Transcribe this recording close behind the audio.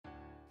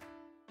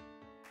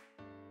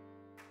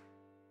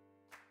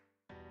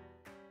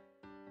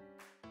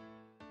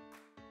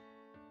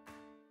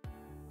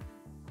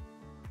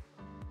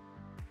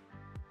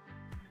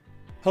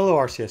Hello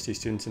RCSD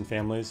students and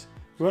families.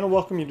 We want to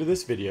welcome you to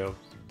this video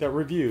that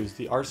reviews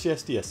the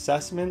RCSD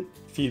assessment,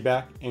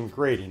 feedback, and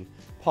grading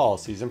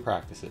policies and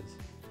practices.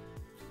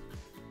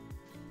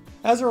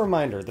 As a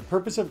reminder, the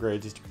purpose of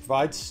grades is to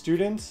provide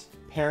students,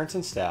 parents,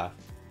 and staff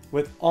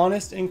with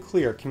honest and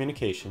clear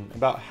communication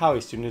about how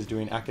a student is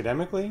doing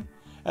academically,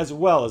 as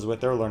well as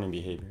with their learning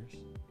behaviors.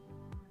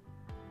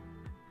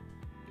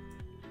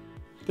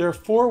 There are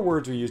 4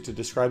 words we use to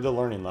describe the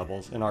learning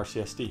levels in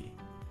RCSD: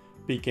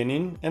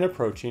 beginning and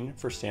approaching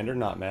for standard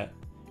not met,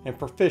 and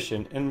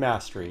proficient and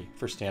mastery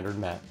for standard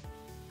met.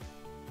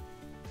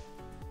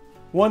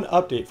 One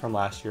update from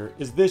last year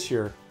is this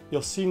year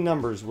you'll see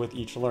numbers with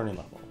each learning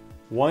level: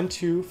 1,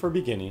 2 for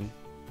beginning,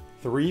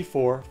 3,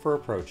 4 for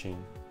approaching,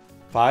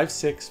 5,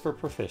 6 for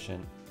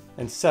proficient,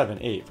 and 7,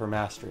 8 for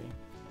mastery.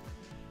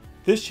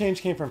 This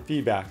change came from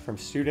feedback from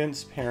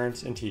students,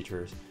 parents, and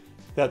teachers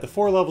that the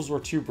 4 levels were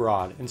too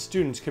broad and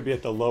students could be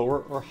at the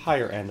lower or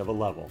higher end of a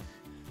level.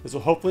 This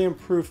will hopefully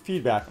improve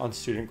feedback on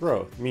student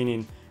growth,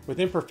 meaning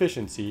within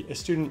proficiency, a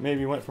student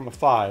maybe went from a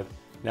 5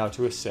 now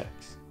to a 6.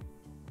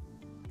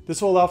 This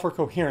will allow for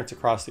coherence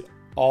across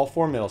all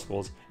 4 middle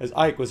schools, as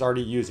Ike was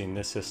already using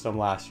this system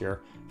last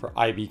year for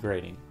IB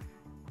grading.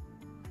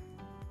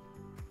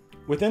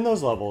 Within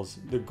those levels,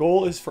 the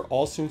goal is for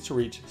all students to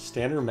reach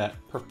standard met,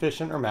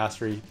 proficient, or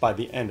mastery by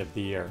the end of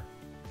the year.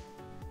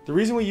 The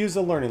reason we use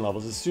the learning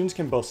levels is students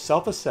can both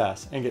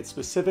self-assess and get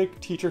specific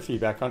teacher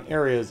feedback on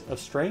areas of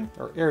strength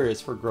or areas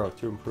for growth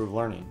to improve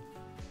learning.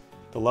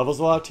 The levels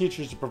allow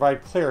teachers to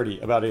provide clarity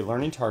about a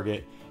learning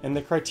target and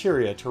the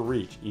criteria to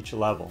reach each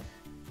level.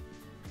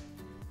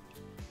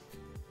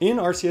 In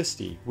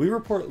RCSD, we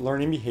report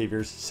learning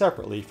behaviors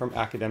separately from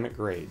academic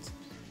grades.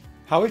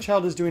 How a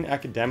child is doing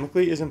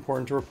academically is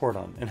important to report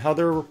on, and how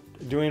they're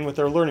doing with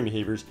their learning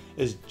behaviors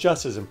is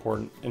just as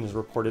important and is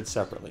reported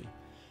separately.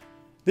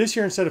 This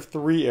year, instead of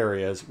 3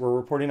 areas, we're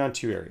reporting on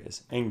 2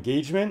 areas: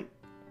 engagement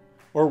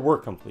or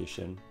work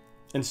completion.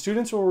 And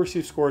students will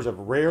receive scores of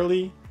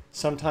rarely,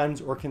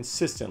 sometimes, or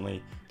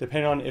consistently,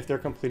 depending on if they're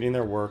completing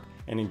their work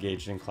and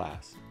engaged in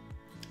class.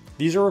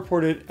 These are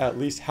reported at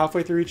least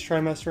halfway through each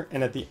trimester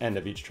and at the end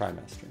of each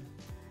trimester.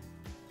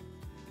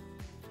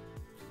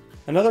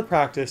 Another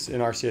practice in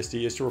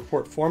RCSD is to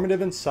report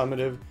formative and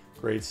summative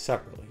grades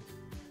separately.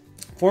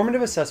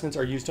 Formative assessments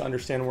are used to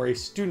understand where a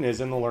student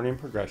is in the learning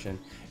progression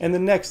and the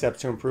next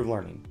steps to improve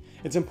learning.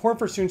 It's important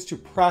for students to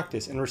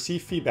practice and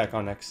receive feedback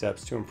on next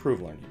steps to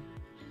improve learning.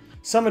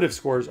 Summative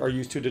scores are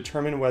used to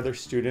determine whether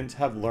students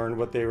have learned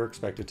what they were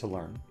expected to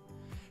learn.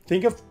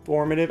 Think of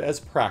formative as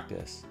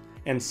practice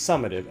and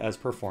summative as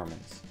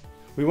performance.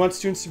 We want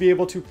students to be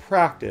able to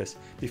practice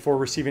before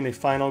receiving a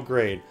final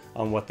grade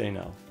on what they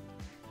know.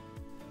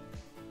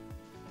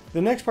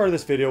 The next part of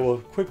this video will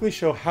quickly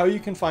show how you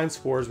can find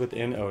scores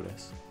within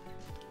Otis.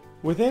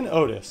 Within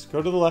Otis,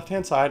 go to the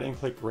left-hand side and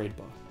click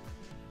Gradebook.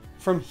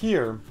 From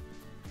here,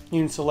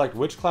 you can select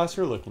which class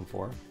you're looking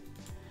for,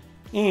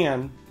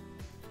 and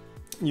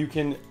you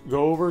can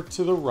go over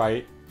to the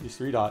right, these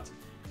 3 dots,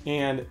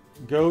 and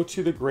go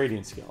to the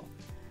grading scale.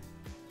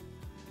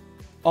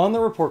 On the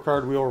report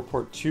card, we will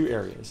report 2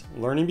 areas: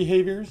 learning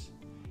behaviors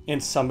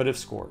and summative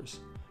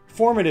scores.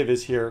 Formative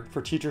is here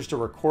for teachers to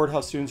record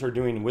how students are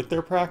doing with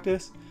their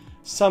practice.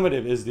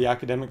 Summative is the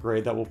academic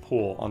grade that will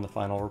pull on the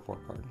final report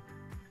card.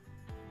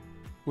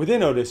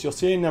 Within Otis, you'll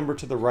see a number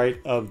to the right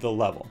of the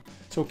level.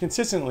 So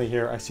consistently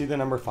here, I see the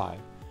number 5.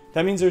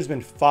 That means there's been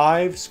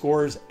 5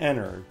 scores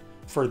entered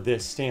for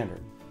this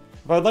standard.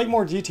 If I'd like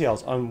more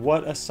details on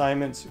what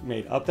assignments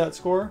made up that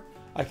score,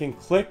 I can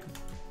click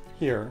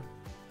here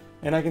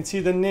and I can see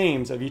the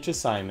names of each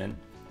assignment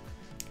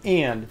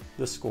and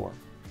the score.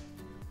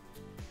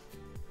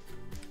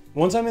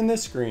 Once I'm in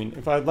this screen,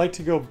 if I'd like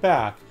to go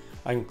back,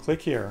 I can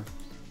click here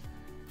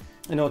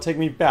and it'll take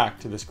me back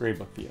to this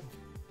gradebook view.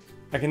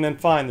 I can then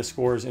find the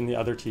scores in the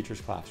other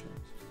teachers'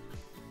 classrooms.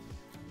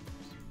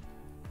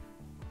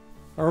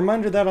 A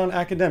reminder that on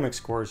academic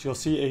scores, you'll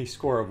see a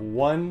score of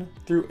 1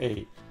 through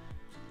 8.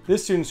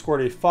 This student scored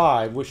a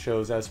 5, which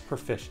shows as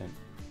proficient.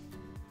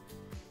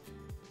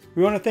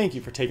 We want to thank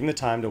you for taking the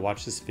time to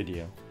watch this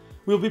video.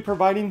 We will be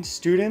providing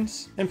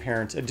students and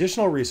parents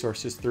additional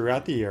resources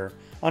throughout the year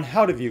on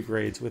how to view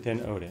grades within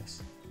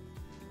Otis.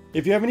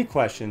 If you have any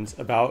questions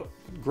about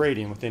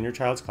grading within your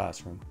child's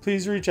classroom,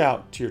 please reach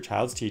out to your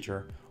child's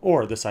teacher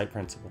or the site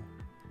principal.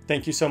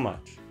 Thank you so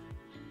much.